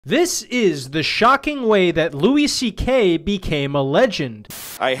This is the shocking way that Louis C.K. became a legend.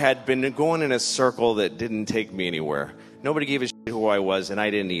 I had been going in a circle that didn't take me anywhere. Nobody gave a shit who I was, and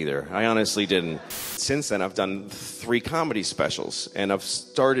I didn't either. I honestly didn't. Since then, I've done 3 comedy specials, and I've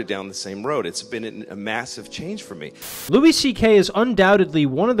started down the same road. It's been a massive change for me. Louis C.K. is undoubtedly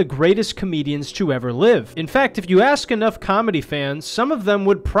one of the greatest comedians to ever live. In fact, if you ask enough comedy fans, some of them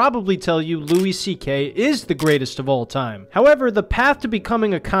would probably tell you Louis C.K. is the greatest of all time. However, the path to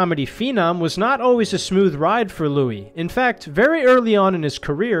becoming a comedy phenom was not always a smooth ride for Louis. In fact, very early on in his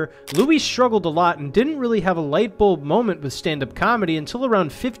career, Louis struggled a lot and didn't really have a light bulb moment with stand-up comedy until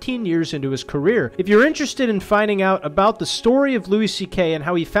around 15 years into his career. If you're interested in finding out about the story of Louis C.K. and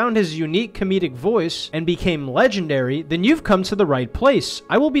how he found his unique comedic voice and became legendary, then you've come to the right place.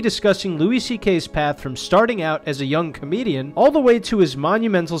 I will be discussing Louis C.K.'s path from starting out as a young comedian all the way to his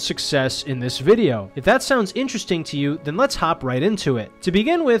monumental success in this video. If that sounds interesting to you, then let's hop right into it. To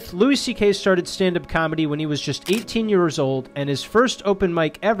begin with, Louis C.K. started stand-up comedy when he was just 18 years old, and his first open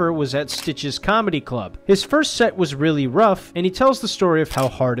mic ever was at Stitches Comedy Club. His first set was really rough, and he tells the story of how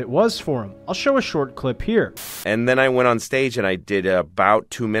hard it was for him. I'll show a short clip here. And then I went on stage and I did about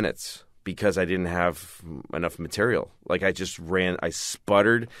 2 minutes because I didn't have enough material. Like I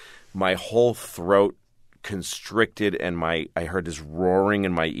sputtered, my whole throat constricted, and I heard this roaring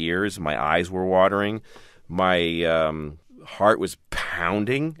in my ears, my eyes were watering, my heart was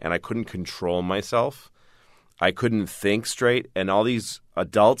pounding, and I couldn't control myself. I couldn't think straight, and all these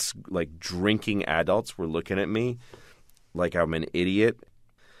adults, like drinking adults, were looking at me like I'm an idiot.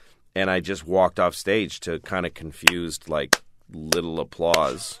 And I just walked off stage to kind of confused, like, little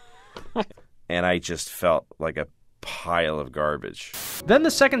applause. And I just felt like a pile of garbage. Then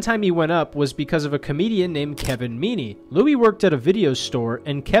the second time he went up was because of a comedian named Kevin Meaney. Louis worked at a video store,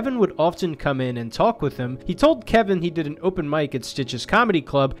 and Kevin would often come in and talk with him. He told Kevin he did an open mic at Stitches Comedy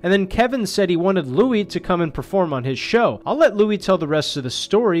Club, and then Kevin said he wanted Louis to come and perform on his show. I'll let Louis tell the rest of the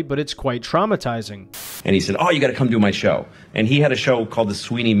story, but it's quite traumatizing. And he said, "Oh, you got to come do my show." And he had a show called the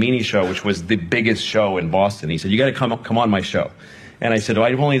Sweeney Meaney Show, which was the biggest show in Boston. He said, "You got to come on my show." And I said, "Oh,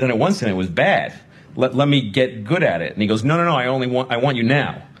 I've only done it once, and it was bad. Let me get good at it." And he goes, "No, I want you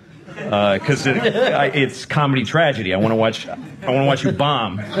now, because it's comedy tragedy. I want to watch you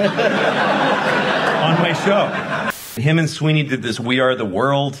bomb on my show." Him and Sweeney did this "We Are the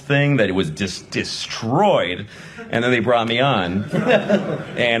World" thing that it was just destroyed, and then they brought me on,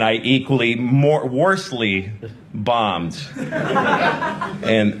 and I equally worsely bombed,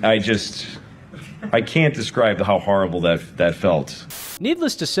 and I can't describe how horrible that felt.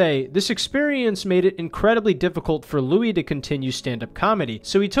 Needless to say, this experience made it incredibly difficult for Louis to continue stand-up comedy,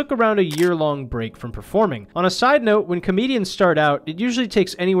 so he took around a year-long break from performing. On a side note, when comedians start out, it usually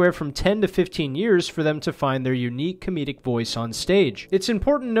takes anywhere from 10 to 15 years for them to find their unique comedic voice on stage. It's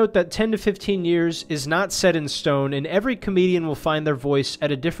important to note that 10 to 15 years is not set in stone, and every comedian will find their voice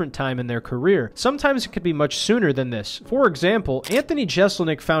at a different time in their career. Sometimes it could be much sooner than this. For example, Anthony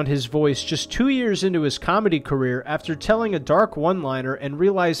Jeselnik found his voice just 2 years into his comedy career after telling a dark one-liner and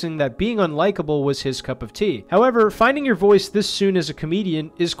realizing that being unlikable was his cup of tea. However, finding your voice this soon as a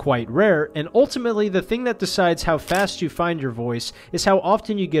comedian is quite rare, and ultimately the thing that decides how fast you find your voice is how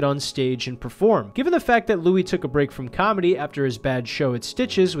often you get on stage and perform. Given the fact that Louis took a break from comedy after his bad show at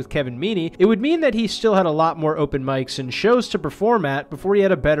Stitches with Kevin Meaney, it would mean that he still had a lot more open mics and shows to perform at before he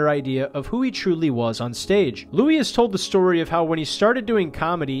had a better idea of who he truly was on stage. Louis has told the story of how when he started doing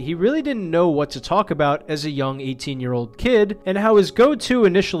comedy, he really didn't know what to talk about as a young 18-year-old kid, and how his go-to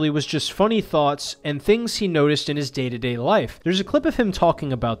initially was just funny thoughts and things he noticed in his day-to-day life. There's a clip of him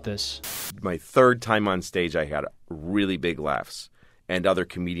talking about this. My third time on stage, I had really big laughs, and other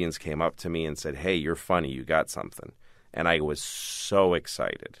comedians came up to me and said, "Hey, you're funny, you got something." And I was so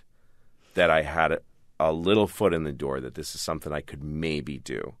excited that I had a little foot in the door that this is something I could maybe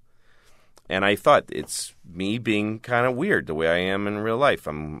do. And I thought, it's me being kind of weird the way I am in real life.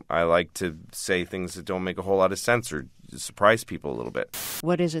 I like to say things that don't make a whole lot of sense or surprise people a little bit.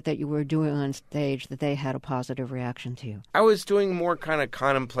 What is it that you were doing on stage that they had a positive reaction to you? I was doing more kind of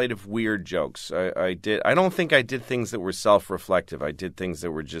contemplative, weird jokes. I don't think I did things that were self-reflective. I did things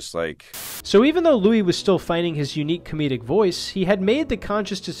that were just like... So even though Louis was still finding his unique comedic voice, he had made the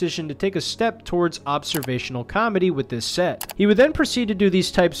conscious decision to take a step towards observational comedy with this set. He would then proceed to do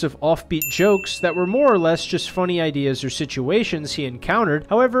these types of offbeat jokes that were more or less just funny ideas or situations he encountered.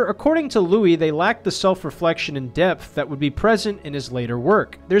 However, according to Louis, they lacked the self-reflection and depth that would be present in his later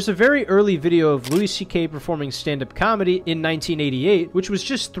work. There's a very early video of Louis C.K. performing stand-up comedy in 1988, which was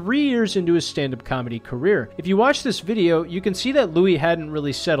just 3 years into his stand-up comedy career. If you watch this video, you can see that Louis hadn't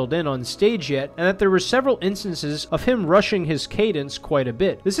really settled in on stage yet, and that there were several instances of him rushing his cadence quite a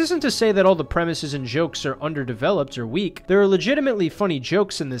bit. This isn't to say that all the premises and jokes are underdeveloped or weak. There are legitimately funny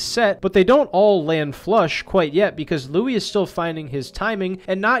jokes in this set, but they don't all land flush quite yet because Louis is still finding his timing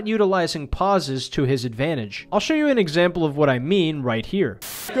and not utilizing pauses to his advantage. I'll show you an example of what I mean right here.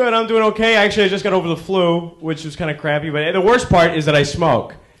 Good, I'm doing okay. Actually, I just got over the flu, which was kind of crappy, but the worst part is that I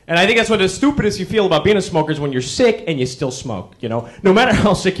smoke. And I think that's what the stupidest you feel about being a smoker is when you're sick and you still smoke, you know? No matter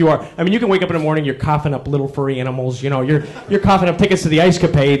how sick you are. I mean, you can wake up in the morning, you're coughing up little furry animals, you know, you're coughing up tickets to the Ice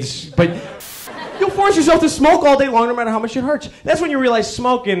Capades, but you'll force yourself to smoke all day long no matter how much it hurts. That's when you realize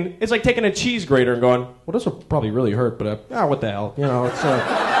smoking, it's like taking a cheese grater and going, well, this will probably really hurt, but what the hell, you know, it's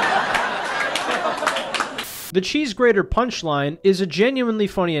The cheese grater punchline is a genuinely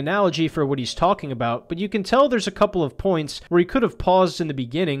funny analogy for what he's talking about, but you can tell there's a couple of points where he could have paused in the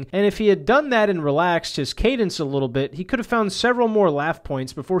beginning, and if he had done that and relaxed his cadence a little bit, he could have found several more laugh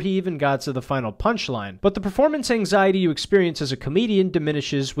points before he even got to the final punchline. But the performance anxiety you experience as a comedian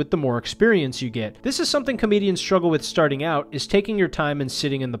diminishes with the more experience you get. This is something comedians struggle with starting out, is taking your time and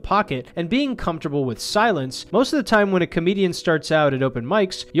sitting in the pocket, and being comfortable with silence. Most of the time when a comedian starts out at open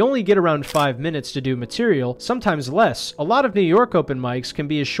mics, you only get around 5 minutes to do material, sometimes less. A lot of New York open mics can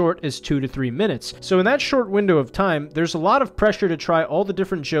be as short as 2 to 3 minutes. So in that short window of time, there's a lot of pressure to try all the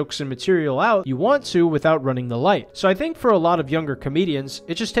different jokes and material out you want to without running the light. So I think for a lot of younger comedians,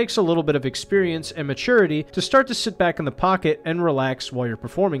 it just takes a little bit of experience and maturity to start to sit back in the pocket and relax while you're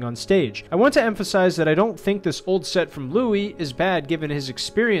performing on stage. I want to emphasize that I don't think this old set from Louis is bad given his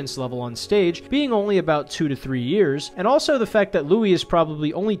experience level on stage being only about 2 to 3 years, and also the fact that Louis is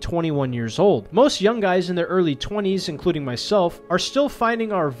probably only 21 years old. Most young guys in their early 20s, including myself, are still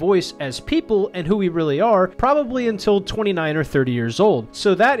finding our voice as people and who we really are, probably until 29 or 30 years old.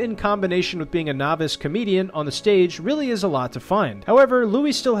 So that in combination with being a novice comedian on the stage really is a lot to find. However,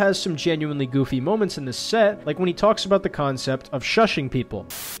 Louis still has some genuinely goofy moments in this set, like when he talks about the concept of shushing people.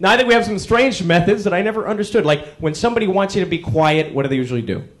 Now I think we have some strange methods that I never understood. Like when somebody wants you to be quiet, what do they usually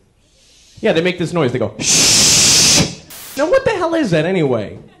do? Yeah, they make this noise. They go, shh. Now what the hell is that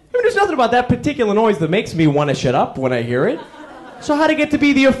anyway? I mean, there's nothing about that particular noise that makes me want to shut up when I hear it. So how'd it get to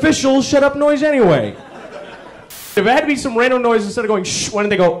be the official shut up noise anyway? If it had to be some random noise instead of going shh, why didn't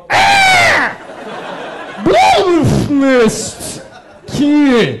they go ah?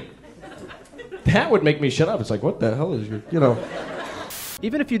 That would make me shut up. It's like, what the hell is your, you know...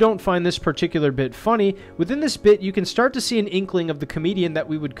 Even if you don't find this particular bit funny, within this bit you can start to see an inkling of the comedian that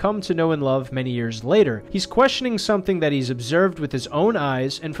we would come to know and love many years later. He's questioning something that he's observed with his own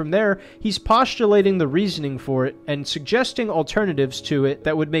eyes, and from there, he's postulating the reasoning for it and suggesting alternatives to it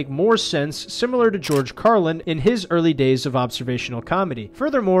that would make more sense, similar to George Carlin in his early days of observational comedy.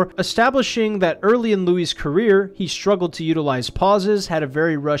 Furthermore, establishing that early in Louis' career, he struggled to utilize pauses, had a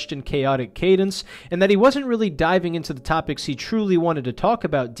very rushed and chaotic cadence, and that he wasn't really diving into the topics he truly wanted to talk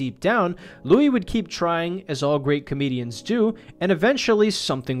about deep down, Louis would keep trying, as all great comedians do, and eventually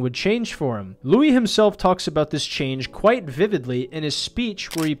something would change for him. Louis himself talks about this change quite vividly in his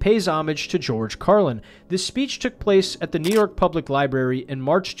speech where he pays homage to George Carlin. This speech took place at the New York Public Library in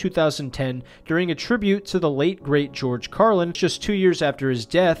March 2010 during a tribute to the late great George Carlin just 2 years after his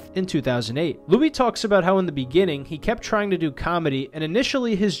death in 2008. Louis talks about how in the beginning he kept trying to do comedy, and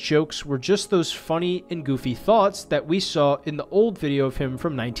initially his jokes were just those funny and goofy thoughts that we saw in the old video of him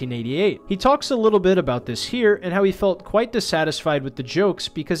from 1988. He talks a little bit about this here and how he felt quite dissatisfied with the jokes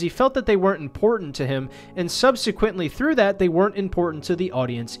because he felt that they weren't important to him, and subsequently through that they weren't important to the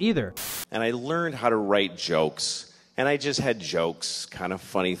audience either. And I learned how to write jokes, and I just had jokes, kind of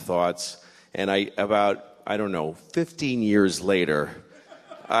funny thoughts, and I don't know, 15 years later,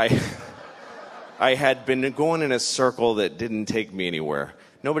 I had been going in a circle that didn't take me anywhere.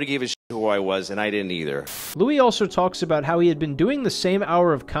 Nobody gave a shit who I was, and I didn't either. Louis also talks about how he had been doing the same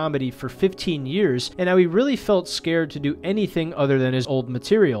hour of comedy for 15 years, and how he really felt scared to do anything other than his old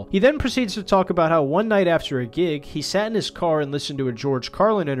material. He then proceeds to talk about how one night after a gig, he sat in his car and listened to a George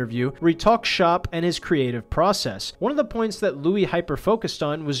Carlin interview where he talked shop and his creative process. One of the points that Louis hyper-focused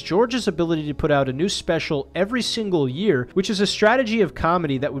on was George's ability to put out a new special every single year, which is a strategy of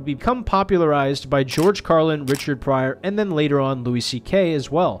comedy that would become popularized by George Carlin, Richard Pryor, and then later on Louis C.K.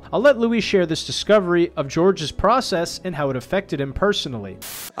 as well. I'll let Louis share this discovery of George's process and how it affected him personally.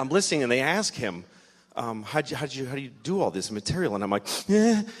 I'm listening, and they ask him, how do you do all this material? And I'm like,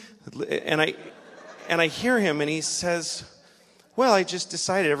 yeah. And I hear him, and he says, well, I just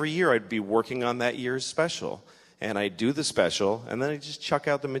decided every year I'd be working on that year's special. and I'd do the special, and then I'd just chuck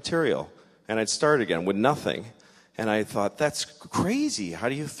out the material, and I'd start again with nothing. And I thought, that's crazy. How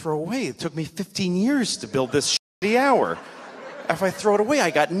do you throw away? It took me 15 years to build this shitty hour. If I throw it away, I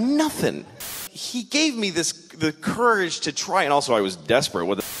got nothing. He gave me the courage to try, and also I was desperate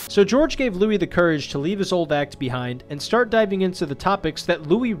with it. So George gave Louis the courage to leave his old act behind and start diving into the topics that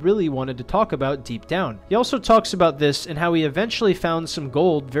Louis really wanted to talk about deep down. He also talks about this and how he eventually found some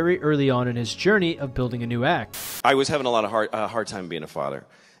gold very early on in his journey of building a new act. I was having a lot of hard time being a father,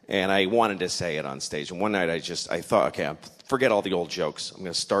 and I wanted to say it on stage. And one night I thought, okay, forget all the old jokes. I'm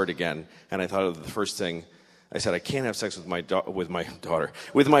going to start again. And I thought of the first thing. I said, I can't have sex with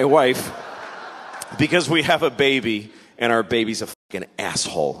my wife, because we have a baby, and our baby's a fucking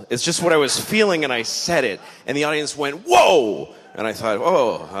asshole. It's just what I was feeling, and I said it. And the audience went, whoa! And I thought,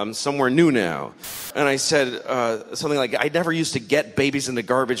 oh, I'm somewhere new now. And I said something like, I never used to get babies in the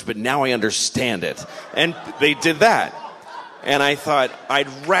garbage, but now I understand it. And they did that. And I thought,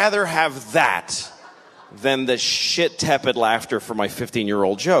 I'd rather have that than the shit tepid laughter for my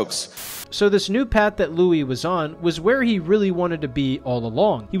 15-year-old jokes. So this new path that Louis was on was where he really wanted to be all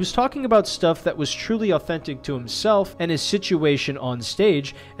along. He was talking about stuff that was truly authentic to himself and his situation on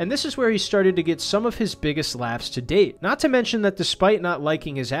stage, and this is where he started to get some of his biggest laughs to date. Not to mention that despite not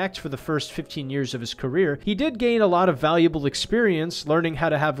liking his act for the first 15 years of his career, he did gain a lot of valuable experience learning how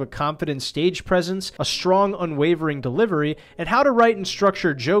to have a confident stage presence, a strong, unwavering delivery, and how to write and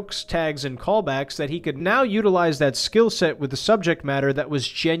structure jokes, tags, and callbacks that he could now utilize that skill set with a subject matter that was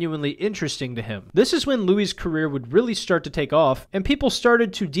genuinely interesting to him. This is when Louis' career would really start to take off, and people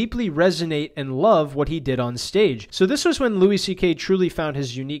started to deeply resonate and love what he did on stage. So this was when Louis C.K. truly found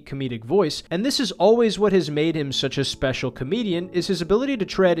his unique comedic voice, and this is always what has made him such a special comedian, is his ability to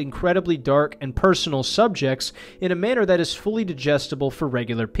tread incredibly dark and personal subjects in a manner that is fully digestible for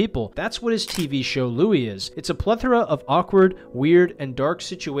regular people. That's what his TV show Louis is. It's a plethora of awkward, weird, and dark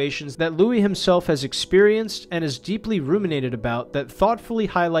situations that Louis himself has experienced and is deeply ruminated about that thoughtfully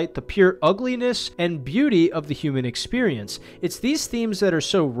highlight the pure ugliness and beauty of the human experience. It's these themes that are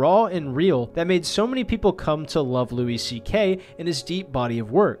so raw and real that made so many people come to love Louis C.K. and his deep body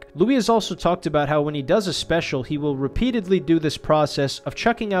of work. Louis has also talked about how when he does a special, he will repeatedly do this process of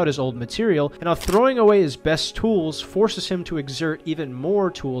chucking out his old material, and how throwing away his best tools forces him to exert even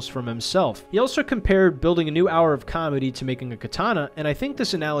more tools from himself. He also compared building a new hour of comedy to making a katana, and I think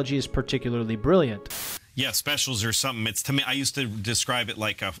this analogy is particularly brilliant. Yeah, specials are something. It's, to me, I used to describe it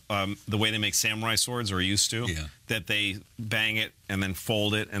like the way they make samurai swords, or used to. Yeah. That they bang it and then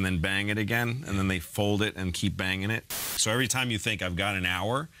fold it and then bang it again, and then they fold it and keep banging it. So every time you think I've got an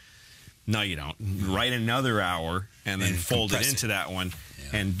hour, no, you don't. Write another hour and then fold it into that one,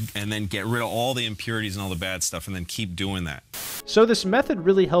 and then get rid of all the impurities and all the bad stuff, and then keep doing that. So this method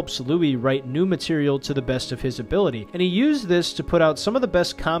really helps Louis write new material to the best of his ability, and he used this to put out some of the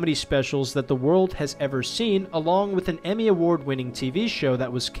best comedy specials that the world has ever seen, along with an Emmy Award-winning TV show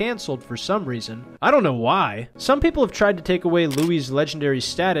that was canceled for some reason. I don't know why. Some people have tried to take away Louis' legendary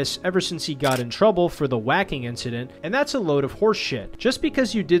status ever since he got in trouble for the whacking incident, and that's a load of horseshit. Just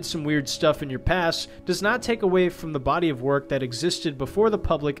because you did some weird stuff in your past does not take away from the body of work that existed before the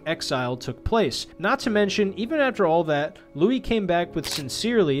public exile took place. Not to mention, even after all that, Louis came back with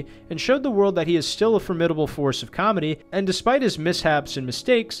Sincerely and showed the world that he is still a formidable force of comedy, and despite his mishaps and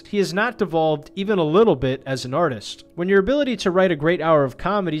mistakes, he has not devolved even a little bit as an artist. When your ability to write a great hour of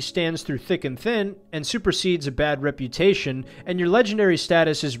comedy stands through thick and thin, and supersedes a bad reputation, and your legendary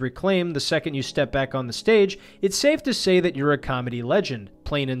status is reclaimed the second you step back on the stage, it's safe to say that you're a comedy legend.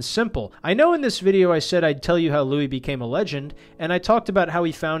 Plain and simple. I know in this video I said I'd tell you how Louis became a legend, and I talked about how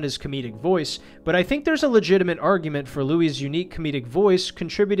he found his comedic voice, but I think there's a legitimate argument for Louis' unique comedic voice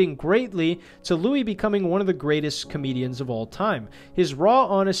contributing greatly to Louis becoming one of the greatest comedians of all time. His raw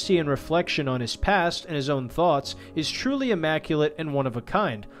honesty and reflection on his past and his own thoughts is truly immaculate and one of a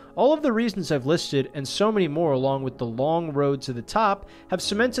kind. All of the reasons I've listed, and so many more along with the long road to the top, have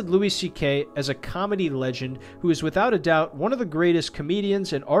cemented Louis C.K. as a comedy legend who is without a doubt one of the greatest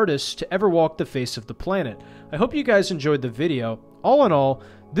comedians and artists to ever walk the face of the planet. I hope you guys enjoyed the video. All in all,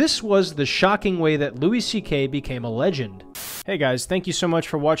 this was the shocking way that Louis C.K. became a legend. Hey guys, thank you so much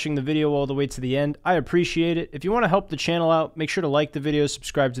for watching the video all the way to the end. I appreciate it. If you want to help the channel out, make sure to like the video,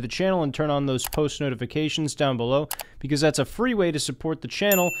 subscribe to the channel, and turn on those post notifications down below, because that's a free way to support the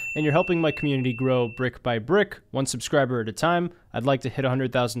channel, and you're helping my community grow brick by brick, one subscriber at a time. I'd like to hit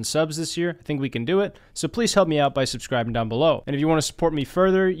 100,000 subs this year. I think we can do it, so please help me out by subscribing down below. And if you want to support me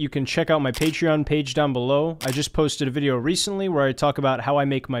further, you can check out my Patreon page down below. I just posted a video recently where I talk about how I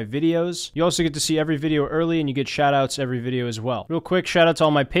make my videos. You also get to see every video early, and you get shout-outs every video as well. Real quick, shout-out to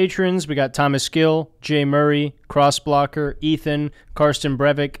all my patrons. We got Thomas Gill, Jay Murray, Crossblocker, Ethan, Karsten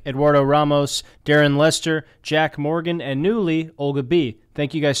Breivik, Eduardo Ramos, Darren Lester, Jack Morgan, and newly, Olga B.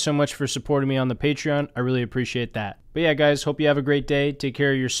 Thank you guys so much for supporting me on the Patreon. I really appreciate that. But yeah, guys, hope you have a great day. Take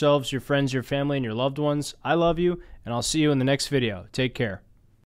care of yourselves, your friends, your family, and your loved ones. I love you, and I'll see you in the next video. Take care.